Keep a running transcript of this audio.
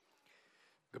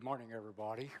Good morning,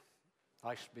 everybody.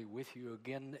 Nice to be with you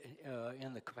again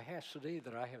in the capacity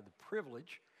that I have the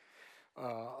privilege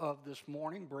of this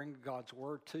morning, bringing God's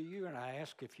Word to you. And I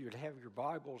ask if you'd have your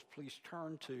Bibles, please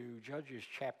turn to Judges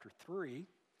chapter 3,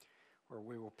 where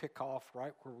we will pick off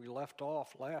right where we left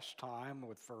off last time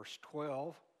with verse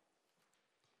 12.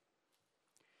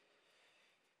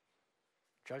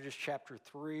 Judges chapter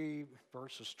 3,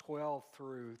 verses 12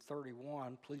 through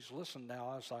 31. Please listen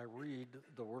now as I read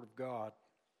the Word of God.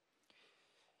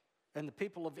 And the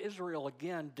people of Israel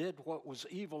again did what was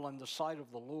evil in the sight of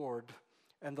the Lord,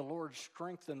 and the Lord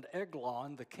strengthened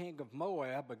Eglon, the king of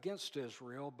Moab, against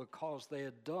Israel because they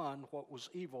had done what was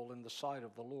evil in the sight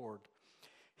of the Lord.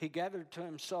 He gathered to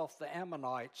himself the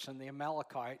Ammonites and the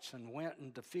Amalekites and went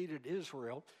and defeated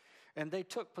Israel, and they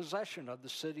took possession of the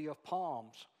city of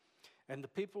palms. And the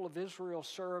people of Israel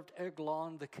served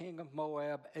Eglon, the king of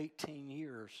Moab, 18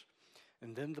 years.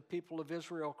 And then the people of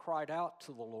Israel cried out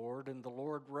to the Lord, and the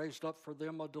Lord raised up for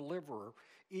them a deliverer,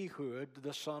 Ehud,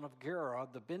 the son of Gera,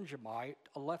 the Benjamite,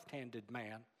 a left-handed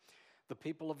man. The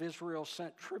people of Israel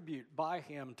sent tribute by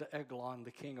him to Eglon,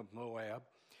 the king of Moab.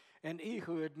 And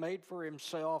Ehud made for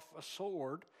himself a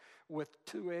sword with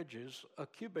two edges, a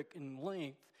cubit in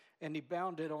length, and he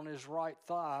bound it on his right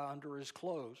thigh under his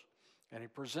clothes. And he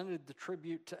presented the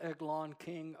tribute to Eglon,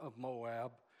 king of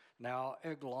Moab. Now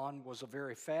Eglon was a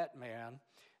very fat man,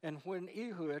 and when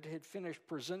Ehud had finished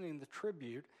presenting the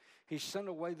tribute, he sent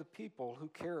away the people who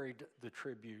carried the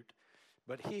tribute.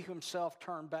 But he himself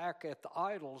turned back at the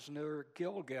idols near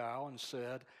Gilgal and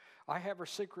said, I have a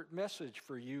secret message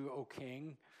for you, O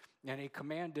king. And he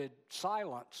commanded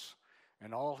silence,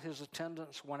 and all his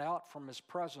attendants went out from his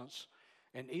presence.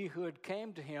 And Ehud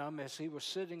came to him as he was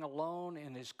sitting alone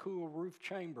in his cool roof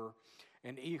chamber.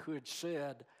 And Ehud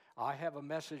said, I have a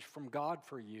message from God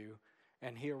for you.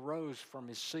 And he arose from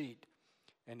his seat.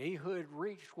 And Ehud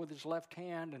reached with his left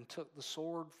hand and took the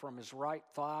sword from his right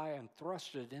thigh and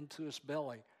thrust it into his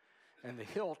belly. And the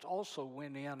hilt also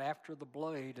went in after the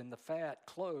blade, and the fat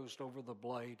closed over the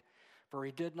blade. For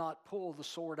he did not pull the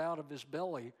sword out of his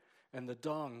belly, and the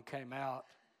dung came out.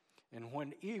 And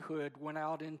when Ehud went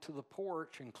out into the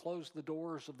porch and closed the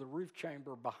doors of the roof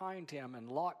chamber behind him and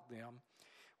locked them,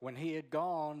 when he had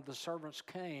gone, the servants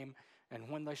came, and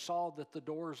when they saw that the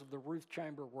doors of the roof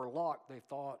chamber were locked, they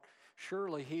thought,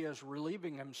 surely he is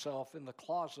relieving himself in the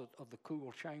closet of the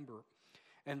cool chamber.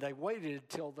 And they waited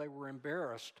till they were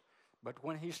embarrassed. But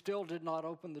when he still did not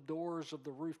open the doors of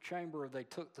the roof chamber, they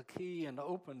took the key and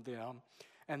opened them,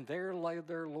 and there lay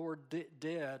their Lord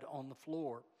dead on the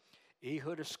floor.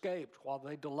 Ehud escaped while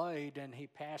they delayed, and he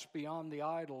passed beyond the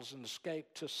idols and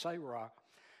escaped to Seirah.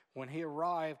 When he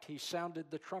arrived, he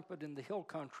sounded the trumpet in the hill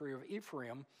country of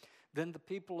Ephraim. Then the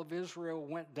people of Israel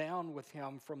went down with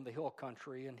him from the hill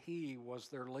country, and he was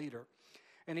their leader.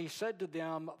 And he said to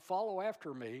them, follow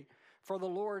after me, for the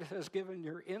Lord has given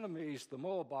your enemies, the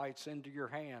Moabites, into your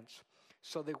hands.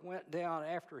 So they went down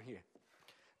after him.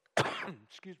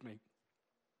 Excuse me.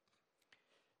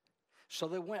 So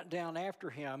they went down after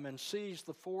him and seized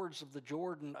the fords of the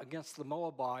Jordan against the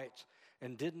Moabites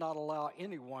and did not allow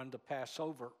anyone to pass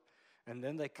over. And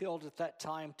then they killed at that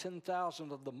time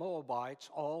 10,000 of the Moabites,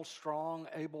 all strong,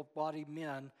 able-bodied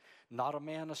men. Not a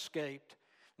man escaped.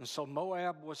 And so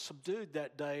Moab was subdued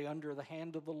that day under the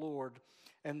hand of the Lord,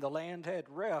 and the land had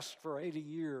rest for 80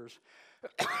 years.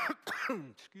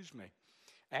 Excuse me.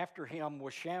 After him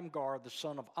was Shamgar, the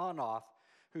son of Anath,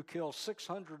 who killed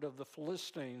 600 of the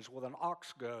Philistines with an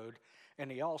ox goad,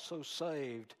 and he also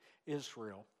saved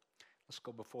Israel. Let's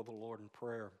go before the Lord in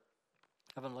prayer.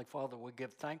 Heavenly Father, we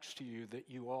give thanks to you that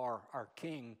you are our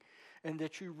King and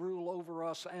that you rule over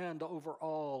us and over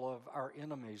all of our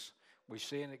enemies. We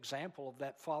see an example of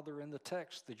that, Father, in the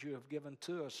text that you have given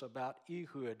to us about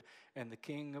Ehud and the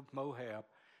king of Moab.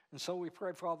 And so we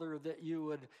pray, Father, that you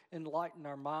would enlighten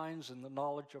our minds in the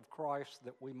knowledge of Christ,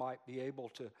 that we might be able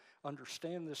to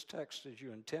understand this text as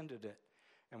you intended it.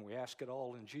 And we ask it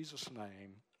all in Jesus'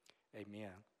 name.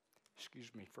 Amen.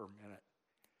 Excuse me for a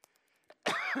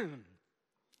minute.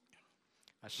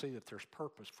 I see that there's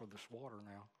purpose for this water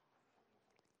now.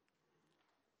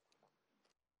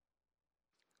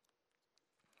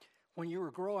 When you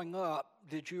were growing up,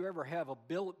 did you ever have a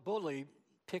bully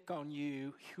pick on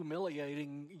you,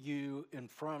 humiliating you in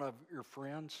front of your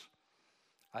friends?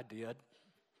 I did.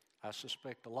 I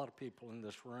suspect a lot of people in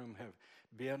this room have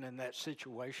been in that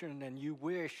situation, and you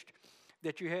wished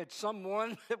that you had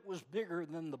someone that was bigger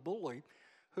than the bully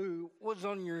who was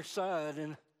on your side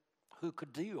and who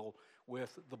could deal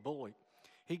with the bully.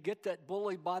 He'd get that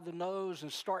bully by the nose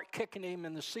and start kicking him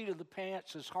in the seat of the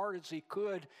pants as hard as he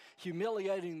could,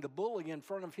 humiliating the bully in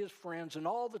front of his friends. And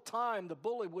all the time, the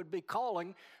bully would be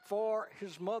calling for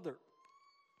his mother.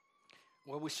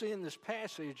 Well, we see in this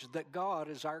passage that God,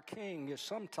 as our king, is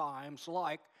sometimes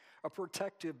like a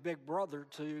protective big brother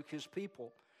to his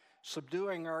people,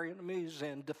 subduing our enemies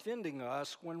and defending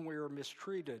us when we are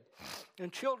mistreated.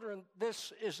 And children,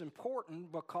 this is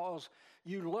important because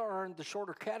you learn the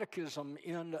shorter catechism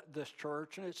in this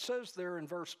church, and it says there in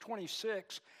verse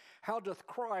 26, how doth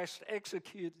Christ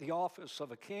execute the office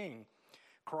of a king?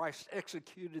 Christ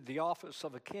executed the office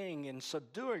of a king in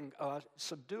subduing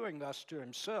us to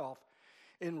himself,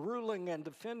 in ruling and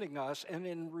defending us, and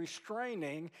in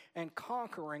restraining and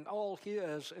conquering all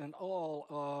his and all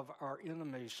of our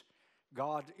enemies.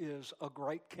 God is a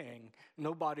great king.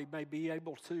 Nobody may be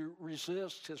able to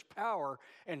resist his power,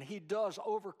 and he does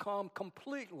overcome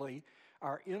completely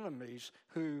our enemies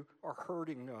who are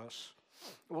hurting us.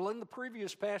 Well, in the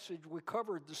previous passage, we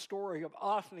covered the story of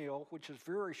Othniel, which is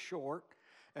very short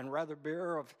and rather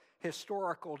bare of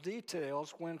historical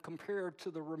details when compared to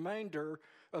the remainder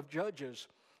of Judges.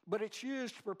 But it's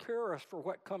used to prepare us for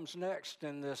what comes next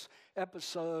in this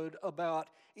episode about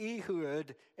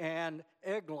Ehud and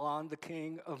Eglon, the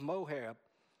king of Moab.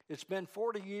 It's been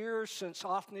 40 years since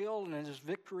Othniel and his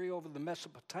victory over the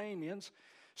Mesopotamians,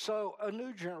 so a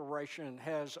new generation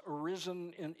has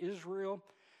arisen in Israel,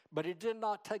 but it did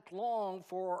not take long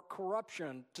for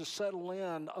corruption to settle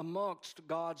in amongst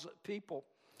God's people.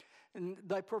 And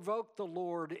they provoked the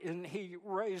Lord, and he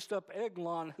raised up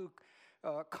Eglon, who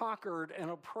conquered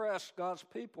and oppressed God's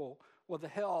people with the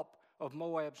help of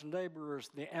Moab's neighbors,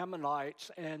 the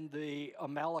Ammonites and the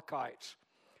Amalekites.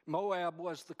 Moab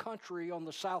was the country on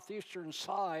the southeastern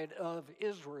side of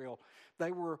Israel.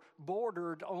 They were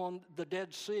bordered on the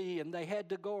Dead Sea, and they had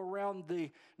to go around the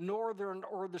northern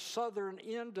or the southern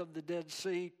end of the Dead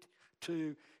Sea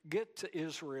to get to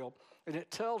Israel. And it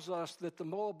tells us that the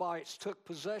Moabites took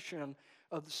possession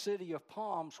of the city of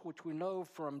Palms, which we know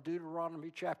from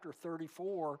Deuteronomy chapter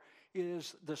 34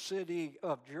 is the city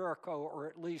of Jericho, or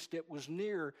at least it was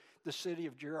near the city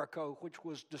of Jericho, which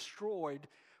was destroyed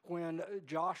when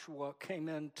Joshua came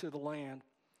into the land.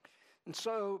 And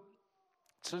so,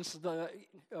 since the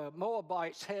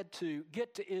Moabites had to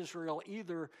get to Israel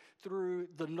either through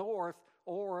the north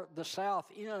or the south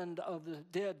end of the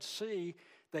Dead Sea,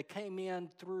 they came in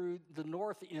through the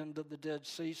north end of the Dead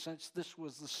Sea, since this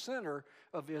was the center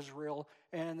of Israel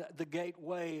and the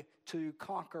gateway to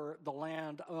conquer the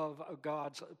land of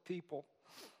God's people.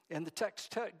 And the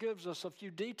text gives us a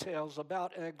few details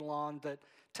about Eglon that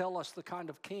tell us the kind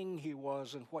of king he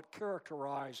was and what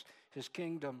characterized his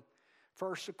kingdom.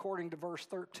 First, according to verse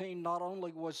 13, not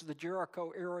only was the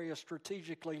Jericho area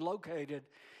strategically located,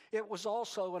 it was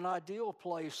also an ideal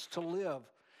place to live.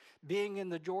 Being in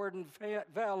the Jordan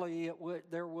Valley,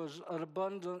 there was an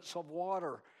abundance of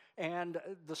water, and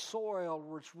the soil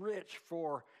was rich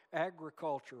for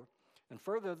agriculture. And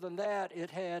further than that, it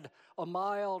had a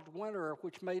mild winter,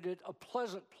 which made it a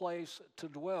pleasant place to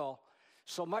dwell,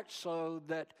 so much so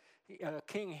that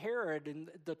King Herod, in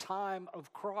the time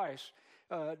of Christ,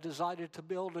 decided to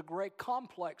build a great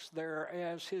complex there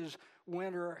as his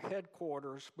winter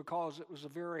headquarters, because it was a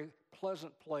very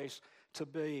pleasant place to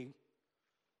be.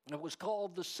 It was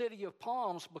called the City of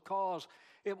Palms because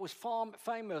it was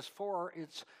famous for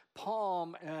its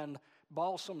palm and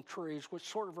balsam trees, which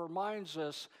sort of reminds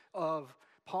us of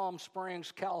Palm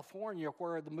Springs, California,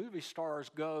 where the movie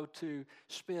stars go to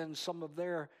spend some of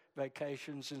their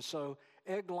vacations. And so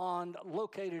Eglon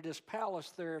located his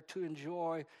palace there to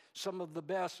enjoy some of the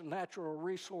best natural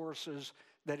resources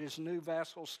that his new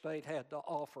vassal state had to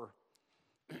offer.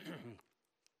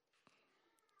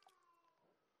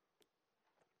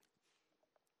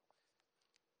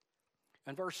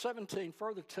 And verse 17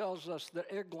 further tells us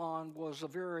that Eglon was a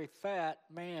very fat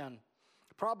man.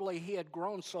 Probably he had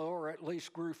grown so, or at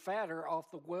least grew fatter,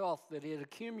 off the wealth that he had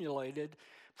accumulated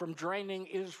from draining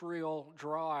Israel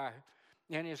dry.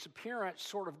 And his appearance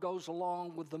sort of goes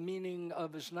along with the meaning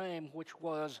of his name, which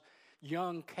was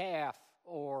young calf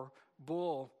or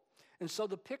bull. And so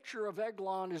the picture of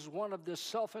Eglon is one of this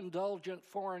self-indulgent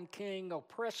foreign king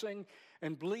oppressing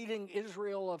and bleeding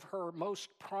Israel of her most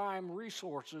prime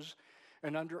resources.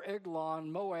 And under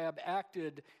Eglon, Moab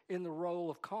acted in the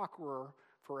role of conqueror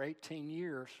for 18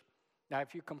 years. Now,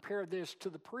 if you compare this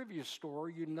to the previous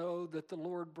story, you know that the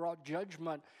Lord brought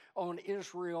judgment on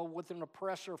Israel with an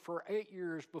oppressor for 8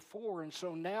 years before. And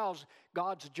so now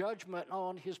God's judgment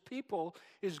on his people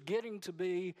is getting to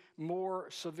be more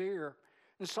severe.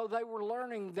 And so they were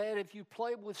learning that if you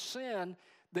play with sin,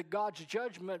 that God's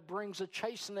judgment brings a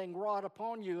chastening rod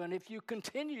upon you. And if you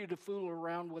continue to fool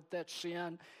around with that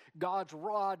sin, God's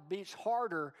rod beats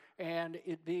harder and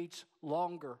it beats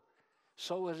longer.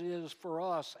 So it is for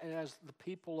us as the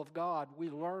people of God. We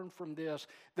learn from this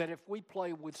that if we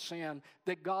play with sin,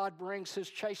 that God brings his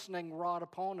chastening rod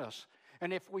upon us.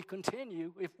 And if we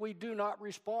continue, if we do not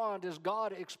respond as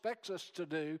God expects us to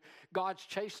do, God's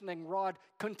chastening rod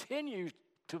continues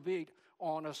to beat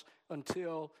on us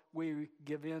until we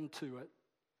give in to it.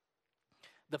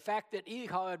 The fact that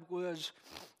Ehud was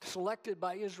selected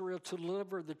by Israel to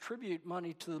deliver the tribute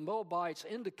money to the Moabites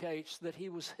indicates that he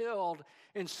was held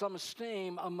in some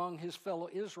esteem among his fellow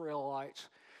Israelites.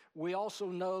 We also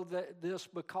know that this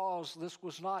because this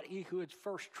was not Ehud's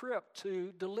first trip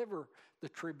to deliver the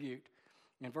tribute.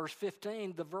 In verse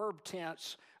 15, the verb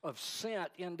tense of sent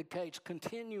indicates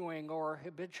continuing or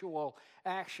habitual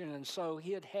action. And so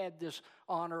he had had this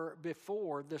honor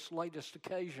before this latest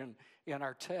occasion in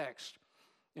our text.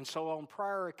 And so on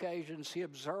prior occasions, he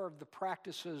observed the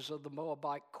practices of the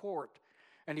Moabite court.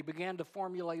 And he began to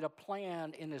formulate a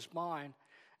plan in his mind.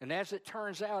 And as it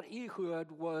turns out,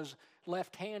 Ehud was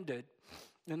left-handed.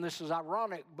 And this is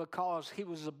ironic because he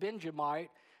was a Benjamite.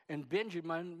 And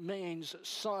Benjamin means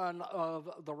son of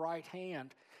the right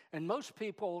hand. And most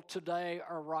people today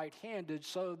are right-handed,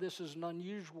 so this is an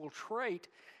unusual trait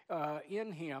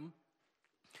in him.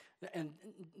 And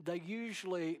they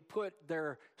usually put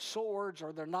their swords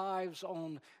or their knives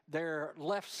on their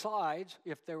left sides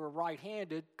if they were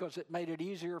right-handed because it made it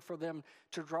easier for them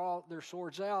to draw their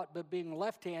swords out. But being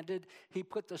left-handed, he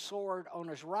put the sword on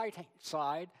his right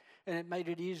side, and it made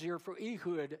it easier for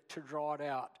Ehud to draw it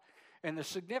out. And the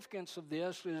significance of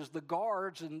this is the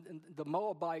guards and the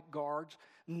Moabite guards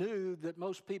knew that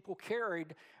most people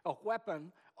carried a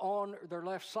weapon on their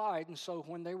left side. And so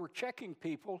when they were checking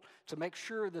people to make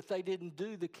sure that they didn't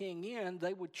do the king in,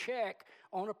 they would check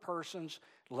on a person's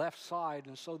left side.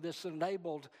 And so this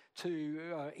enabled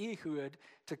Ehud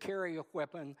to carry a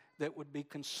weapon that would be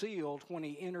concealed when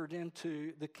he entered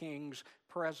into the king's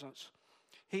presence.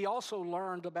 He also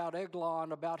learned about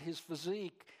Eglon, about his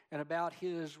physique, and about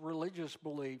his religious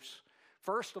beliefs.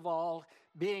 First of all,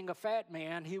 being a fat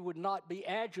man, he would not be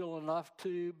agile enough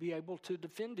to be able to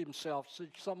defend himself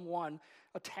should someone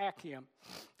attack him.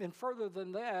 And further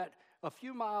than that, a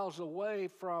few miles away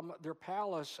from their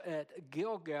palace at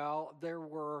Gilgal, there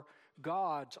were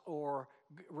gods or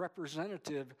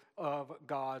representative of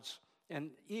gods.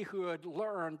 And Ehud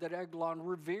learned that Eglon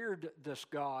revered this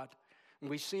god. And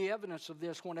we see evidence of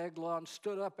this when Eglon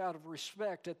stood up out of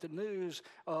respect at the news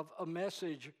of a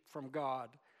message from God.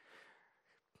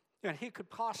 And he could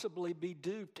possibly be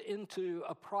duped into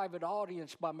a private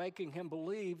audience by making him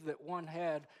believe that one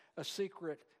had a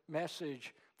secret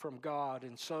message from God.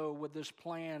 And so with this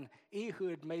plan,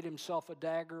 Ehud made himself a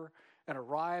dagger and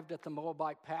arrived at the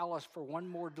Moabite palace for one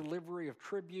more delivery of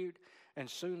tribute. And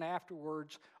soon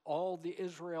afterwards, all the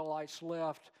Israelites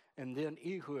left, and then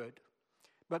Ehud.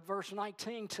 But verse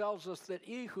 19 tells us that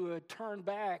Ehud turned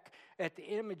back at the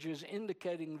images,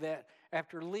 indicating that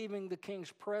after leaving the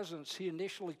king's presence, he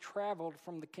initially traveled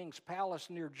from the king's palace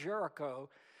near Jericho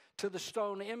to the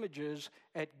stone images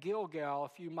at Gilgal, a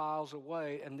few miles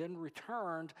away, and then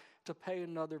returned to pay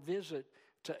another visit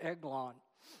to Eglon.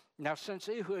 Now, since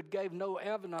Ehud gave no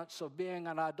evidence of being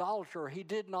an idolater, he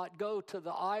did not go to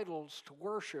the idols to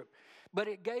worship, but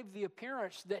it gave the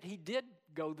appearance that he did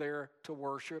go there to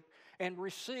worship and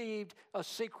received a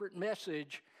secret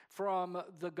message from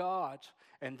the gods.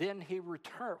 And then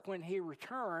when he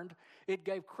returned, it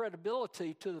gave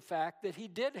credibility to the fact that he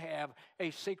did have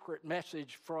a secret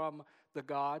message from the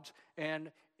gods.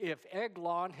 And if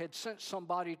Eglon had sent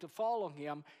somebody to follow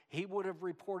him, he would have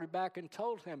reported back and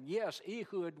told him, yes,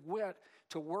 Ehud went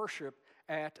to worship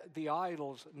at the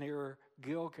idols near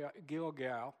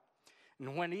Gilgal.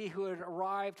 And when Ehud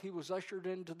arrived, he was ushered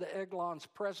into the Eglon's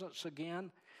presence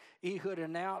again. Ehud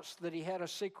announced that he had a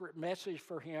secret message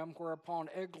for him, whereupon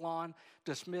Eglon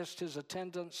dismissed his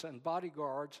attendants and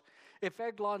bodyguards. If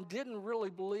Eglon didn't really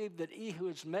believe that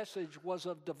Ehud's message was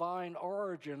of divine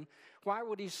origin, why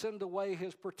would he send away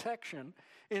his protection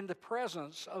in the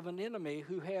presence of an enemy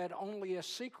who had only a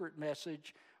secret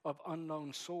message of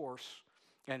unknown source?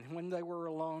 And when they were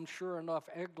alone, sure enough,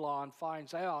 Eglon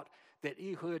finds out that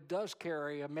Ehud does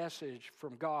carry a message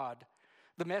from God.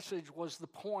 The message was the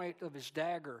point of his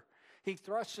dagger. He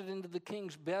thrust it into the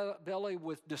king's belly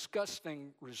with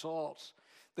disgusting results.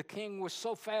 The king was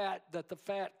so fat that the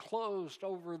fat closed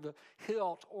over the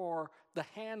hilt or the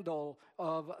handle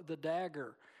of the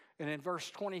dagger. And in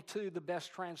verse 22, the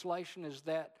best translation is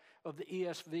that of the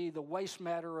ESV, the waste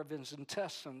matter of his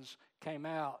intestines came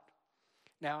out.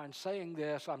 Now, in saying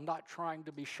this, I'm not trying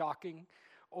to be shocking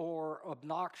or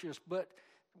obnoxious, but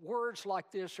words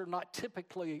like this are not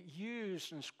typically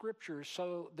used in Scripture,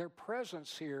 so their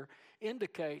presence here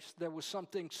indicates there was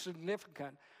something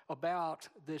significant about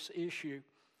this issue.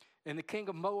 And the king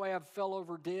of Moab fell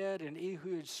over dead, and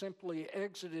Ehud simply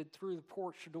exited through the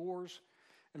porch doors.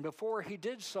 And before he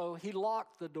did so, he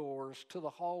locked the doors to the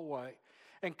hallway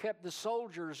and kept the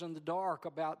soldiers in the dark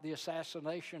about the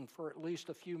assassination for at least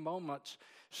a few moments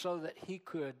so that he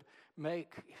could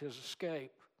make his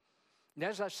escape. And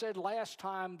as I said last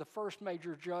time, the first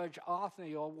major judge,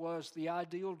 Othniel, was the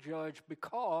ideal judge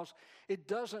because it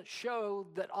doesn't show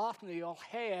that Othniel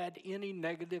had any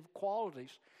negative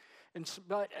qualities.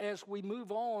 But as we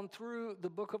move on through the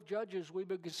book of Judges, we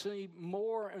begin to see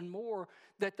more and more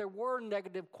that there were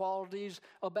negative qualities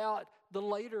about the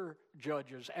later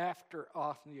judges after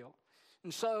Othniel.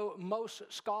 And so most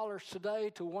scholars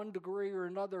today, to one degree or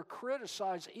another,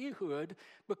 criticize Ehud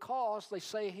because they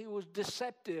say he was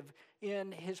deceptive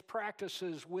in his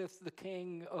practices with the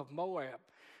king of Moab.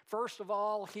 First of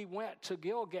all, he went to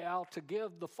Gilgal to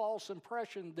give the false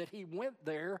impression that he went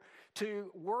there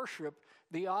to worship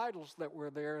the idols that were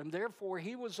there, and therefore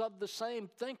he was of the same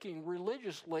thinking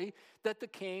religiously that the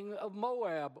king of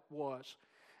Moab was.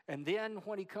 And then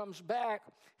when he comes back,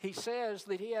 he says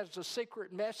that he has a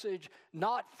secret message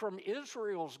not from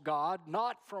Israel's God,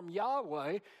 not from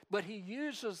Yahweh, but he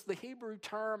uses the Hebrew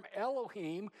term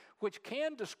Elohim, which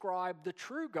can describe the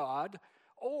true God,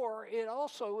 or it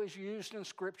also is used in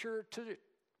Scripture to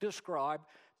describe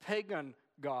pagan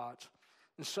gods.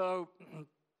 And so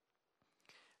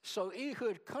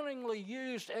Ehud cunningly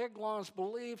used Eglon's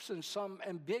beliefs in some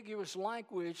ambiguous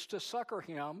language to sucker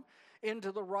him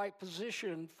into the right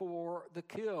position for the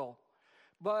kill.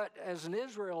 But as an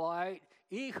Israelite,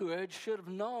 Ehud should have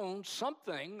known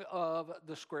something of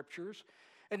the Scriptures,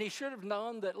 and he should have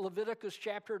known that Leviticus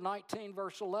chapter 19,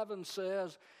 verse 11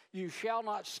 says, "You shall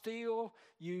not steal,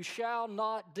 you shall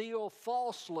not deal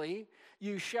falsely,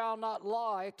 you shall not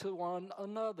lie to one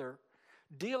another."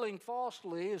 Dealing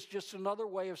falsely is just another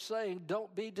way of saying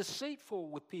don't be deceitful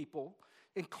with people,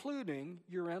 including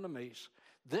your enemies.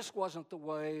 This wasn't the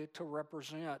way to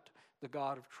represent the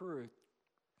God of truth.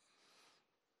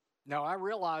 Now, I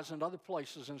realize in other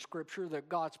places in Scripture that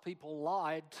God's people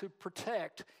lied to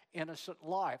protect innocent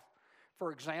life.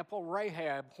 For example,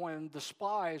 Rahab, when the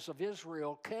spies of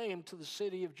Israel came to the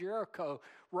city of Jericho,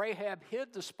 Rahab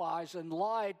hid the spies and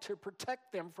lied to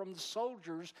protect them from the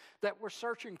soldiers that were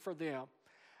searching for them.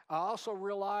 I also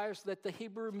realized that the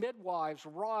Hebrew midwives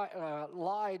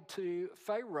lied to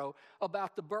Pharaoh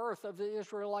about the birth of the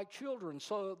Israelite children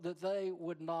so that they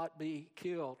would not be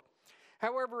killed.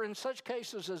 However, in such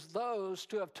cases as those,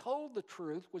 to have told the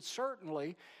truth would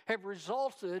certainly have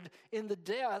resulted in the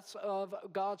deaths of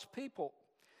God's people.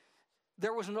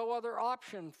 There was no other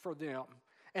option for them,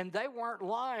 and they weren't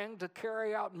lying to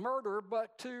carry out murder,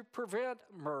 but to prevent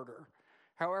murder.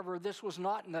 However, this was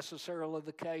not necessarily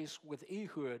the case with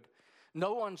Ehud.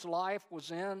 No one's life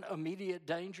was in immediate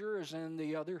danger as in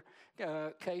the other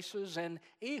cases, and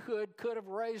Ehud could have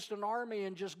raised an army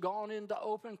and just gone into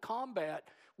open combat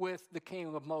with the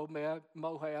king of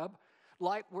Moab,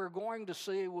 like we're going to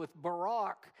see with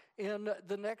Barak in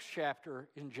the next chapter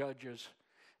in Judges.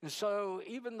 And so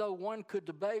even though one could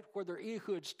debate whether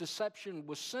Ehud's deception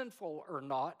was sinful or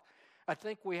not, I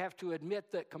think we have to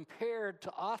admit that compared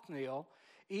to Othniel,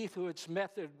 Ehud's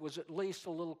method was at least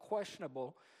a little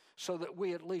questionable, so that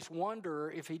we at least wonder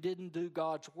if he didn't do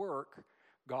God's work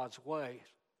God's way.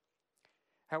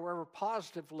 However,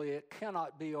 positively, it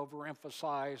cannot be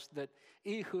overemphasized that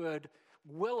Ehud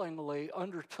willingly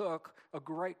undertook a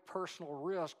great personal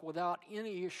risk without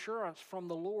any assurance from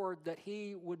the Lord that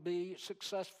he would be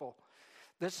successful.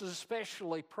 This is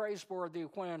especially praiseworthy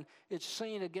when it's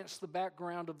seen against the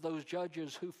background of those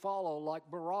judges who follow, like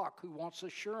Barak, who wants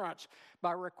assurance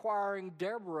by requiring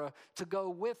Deborah to go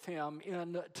with him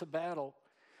into battle,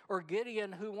 or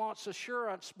Gideon, who wants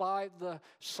assurance by the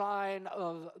sign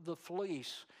of the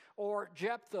fleece, or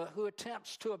Jephthah, who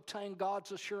attempts to obtain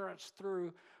God's assurance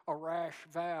through a rash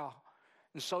vow.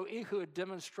 And so Ehud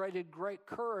demonstrated great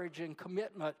courage and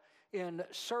commitment in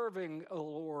serving the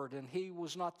Lord, and he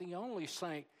was not the only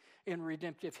saint in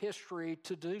redemptive history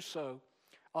to do so.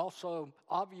 Also,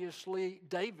 obviously,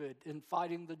 David, in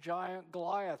fighting the giant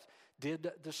Goliath, did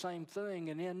the same thing.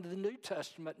 And in the New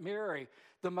Testament, Mary,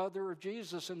 the mother of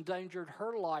Jesus, endangered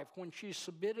her life when she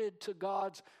submitted to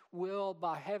God's will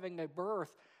by having a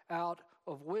birth out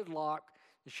of wedlock.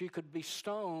 She could be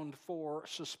stoned for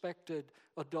suspected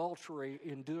adultery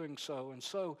in doing so. And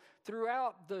so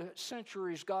throughout the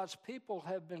centuries, God's people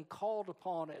have been called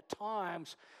upon at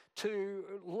times to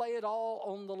lay it all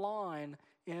on the line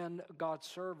in God's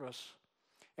service.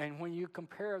 And when you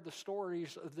compare the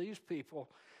stories of these people,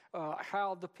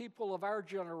 how the people of our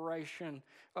generation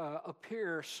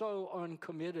appear so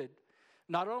uncommitted.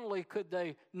 Not only could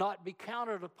they not be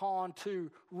counted upon to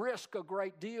risk a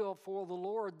great deal for the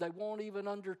Lord, they won't even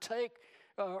undertake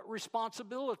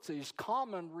responsibilities,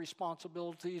 common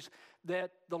responsibilities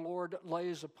that the Lord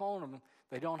lays upon them.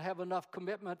 They don't have enough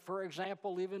commitment, for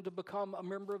example, even to become a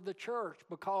member of the church,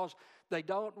 because they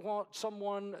don't want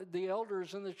someone, the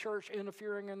elders in the church,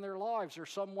 interfering in their lives, or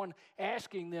someone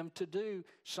asking them to do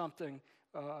something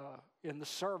in the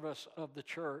service of the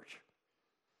church.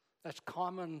 That's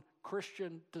common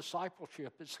Christian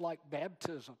discipleship. It's like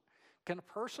baptism. Can a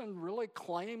person really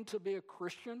claim to be a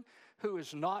Christian who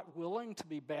is not willing to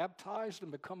be baptized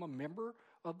and become a member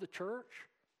of the church?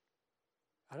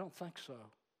 I don't think so.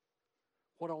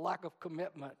 What a lack of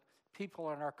commitment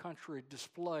people in our country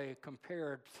display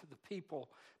compared to the people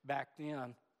back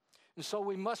then. And so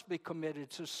we must be committed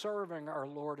to serving our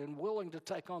Lord and willing to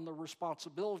take on the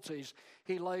responsibilities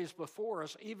He lays before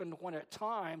us, even when at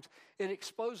times it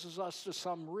exposes us to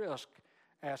some risk,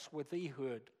 as with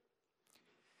Ehud.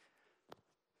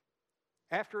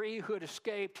 After Ehud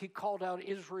escaped, he called out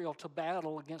Israel to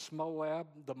battle against Moab.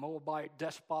 The Moabite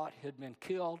despot had been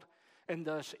killed, and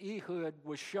thus Ehud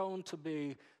was shown to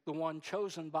be the one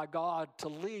chosen by God to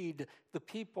lead the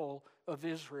people of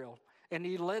Israel. And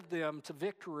he led them to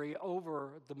victory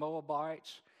over the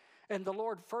Moabites. And the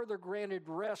Lord further granted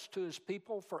rest to his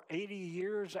people for 80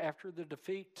 years after the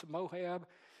defeat to Moab.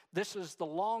 This is the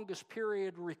longest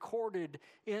period recorded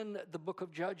in the book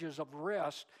of Judges of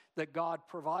rest that God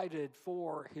provided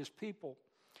for his people.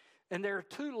 And there are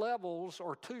two levels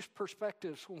or two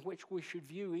perspectives from which we should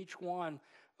view each one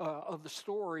of the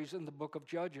stories in the book of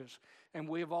Judges. And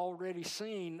we have already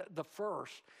seen the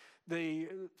first. The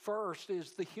first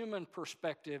is the human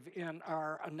perspective in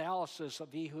our analysis of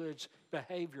Ehud's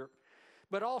behavior.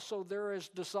 But also there is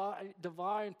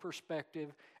divine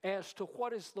perspective as to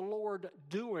what is the Lord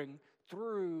doing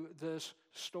through this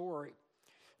story.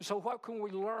 So what can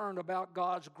we learn about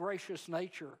God's gracious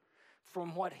nature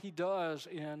from what he does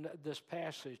in this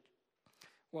passage?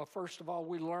 Well, first of all,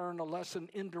 we learn a lesson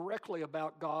indirectly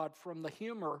about God from the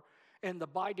humor and the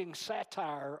biting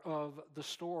satire of the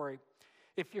story.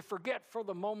 If you forget for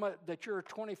the moment that you're a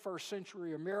 21st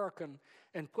century American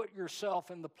and put yourself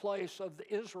in the place of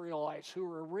the Israelites who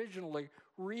were originally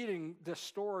reading this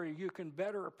story, you can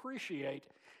better appreciate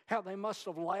how they must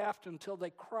have laughed until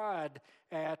they cried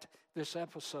at this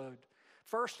episode.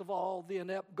 First of all, the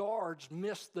inept guards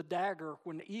missed the dagger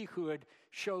when Ehud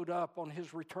showed up on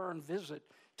his return visit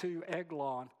to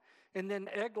Eglon. And then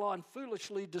Eglon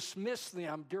foolishly dismissed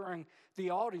them during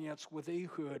the audience with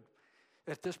Ehud.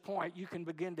 At this point, you can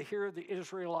begin to hear the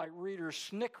Israelite readers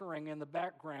snickering in the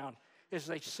background as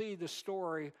they see the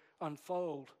story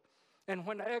unfold. And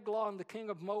when Eglon, the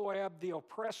king of Moab, the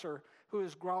oppressor, who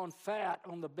has grown fat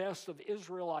on the best of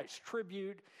Israelites'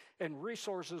 tribute and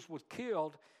resources, was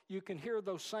killed, you can hear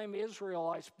those same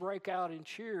Israelites break out in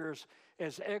cheers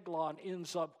as Eglon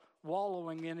ends up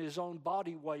wallowing in his own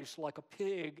body waste like a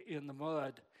pig in the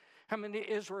mud. How many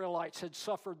Israelites had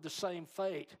suffered the same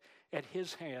fate at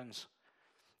his hands?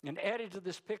 And added to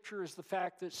this picture is the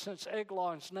fact that since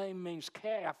Eglon's name means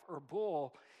calf or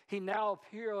bull, he now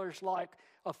appears like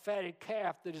a fatted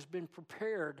calf that has been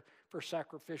prepared for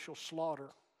sacrificial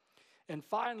slaughter. And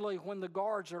finally, when the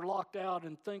guards are locked out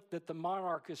and think that the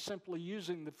monarch is simply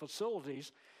using the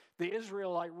facilities, the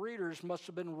Israelite readers must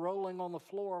have been rolling on the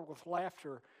floor with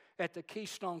laughter at the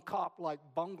Keystone Cop-like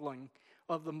bungling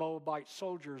of the Moabite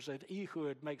soldiers as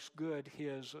Ehud makes good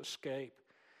his escape.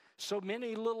 So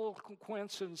many little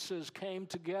coincidences came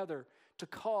together to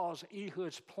cause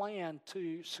Ehud's plan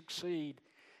to succeed.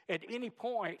 At any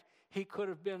point, he could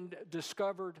have been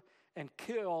discovered and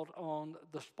killed on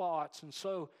the spots. And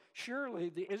so surely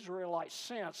the Israelites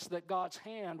sensed that God's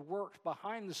hand worked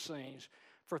behind the scenes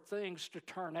for things to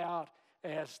turn out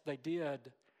as they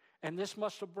did. And this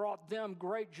must have brought them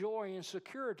great joy and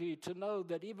security to know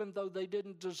that even though they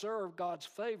didn't deserve God's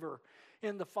favor,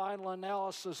 in the final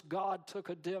analysis, God took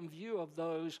a dim view of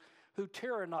those who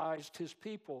tyrannized his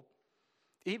people,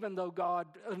 even though God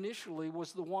initially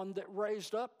was the one that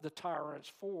raised up the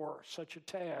tyrants for such a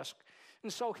task.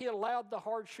 And so he allowed the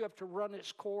hardship to run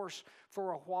its course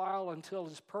for a while until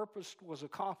his purpose was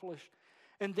accomplished.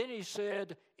 And then he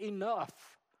said,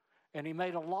 enough. And he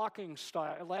made a laughing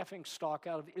stock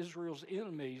out of Israel's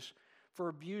enemies for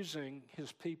abusing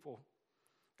his people.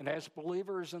 And as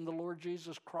believers in the Lord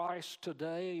Jesus Christ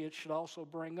today, it should also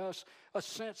bring us a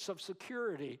sense of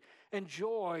security and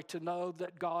joy to know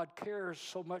that God cares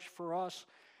so much for us,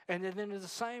 and that in the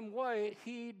same way,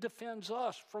 he defends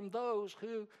us from those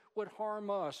who would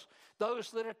harm us. Those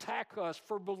that attack us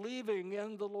for believing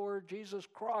in the Lord Jesus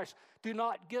Christ do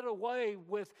not get away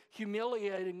with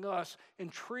humiliating us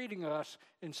and treating us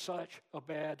in such a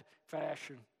bad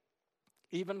fashion.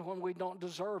 Even when we don't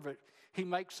deserve it, he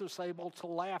makes us able to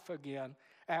laugh again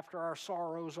after our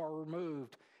sorrows are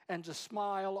removed, and to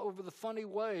smile over the funny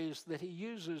ways that he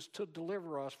uses to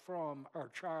deliver us from our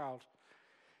trials.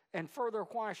 And further,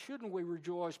 why shouldn't we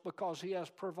rejoice? Because he has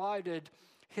provided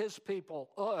his people,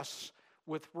 us,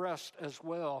 with rest as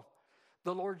well.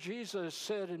 The Lord Jesus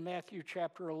said in Matthew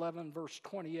chapter 11, verse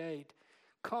 28,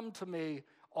 "Come to me,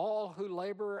 all who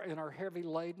labor and are heavy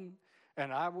laden,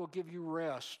 and I will give you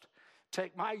rest.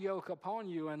 Take my yoke upon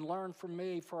you and learn from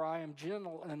me, for I am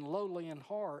gentle and lowly in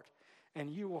heart,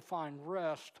 and you will find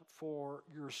rest for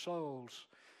your souls."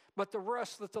 But the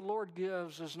rest that the Lord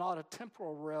gives is not a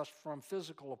temporal rest from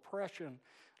physical oppression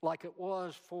like it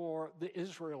was for the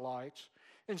Israelites.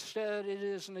 Instead, it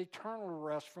is an eternal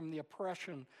rest from the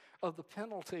oppression of the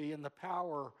penalty and the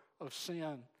power of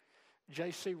sin.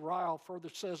 J.C. Ryle further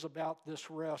says about this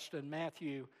rest in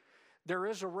Matthew, "There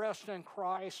is a rest in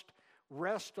Christ,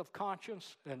 rest of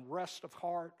conscience and rest of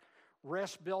heart,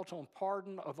 rest built on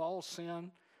pardon of all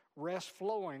sin, rest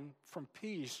flowing from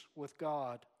peace with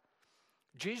God."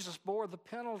 Jesus bore the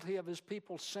penalty of his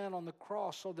people's sin on the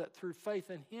cross so that through faith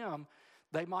in him,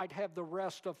 they might have the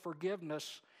rest of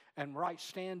forgiveness and right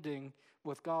standing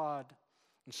with God.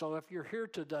 And so if you're here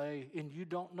today and you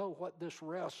don't know what this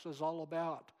rest is all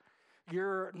about,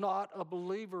 you're not a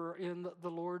believer in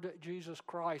the Lord Jesus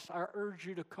Christ, I urge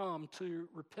you to come to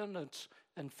repentance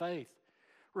and faith.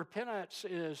 Repentance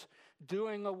is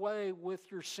doing away with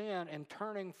your sin and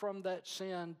turning from that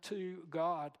sin to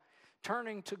God.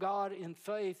 Turning to God in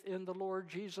faith in the Lord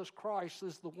Jesus Christ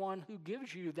is the one who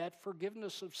gives you that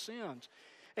forgiveness of sins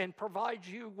and provides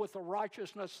you with a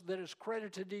righteousness that is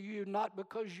credited to you, not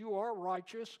because you are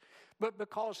righteous, but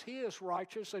because he is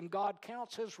righteous, and God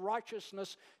counts his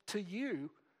righteousness to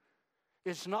you.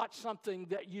 It's not something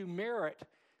that you merit,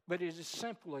 but it is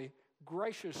simply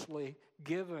graciously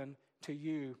given to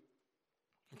you.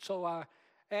 And so I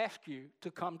ask you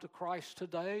to come to Christ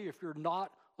today if you're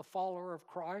not a follower of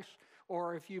Christ,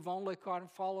 or if you've only kind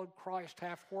of followed Christ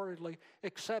half-heartedly,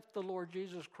 accept the Lord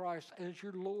Jesus Christ as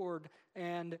your Lord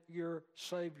and your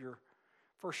Savior.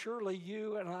 For surely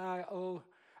you and I owe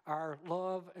our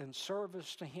love and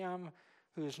service to him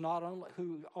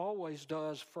who always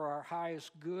does for our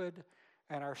highest good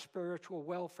and our spiritual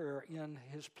welfare in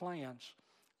his plans.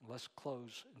 Let's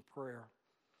close in prayer.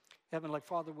 Heavenly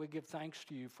Father, we give thanks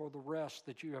to you for the rest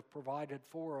that you have provided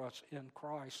for us in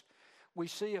Christ. We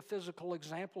see a physical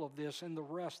example of this in the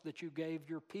rest that you gave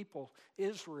your people,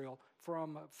 Israel,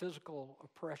 from physical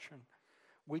oppression.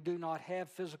 We do not have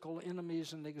physical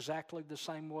enemies in exactly the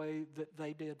same way that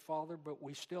they did, Father, but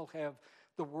we still have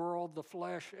the world, the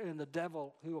flesh, and the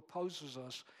devil who opposes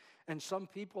us. And some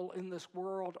people in this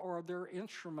world are their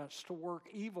instruments to work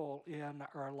evil in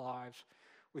our lives.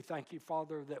 We thank you,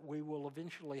 Father, that we will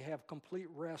eventually have complete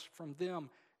rest from them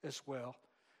as well.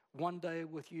 One day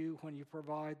with you when you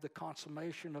provide the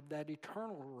consummation of that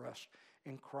eternal rest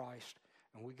in Christ.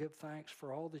 And we give thanks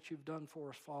for all that you've done for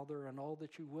us, Father, and all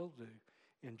that you will do.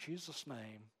 In Jesus'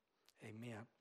 name, amen.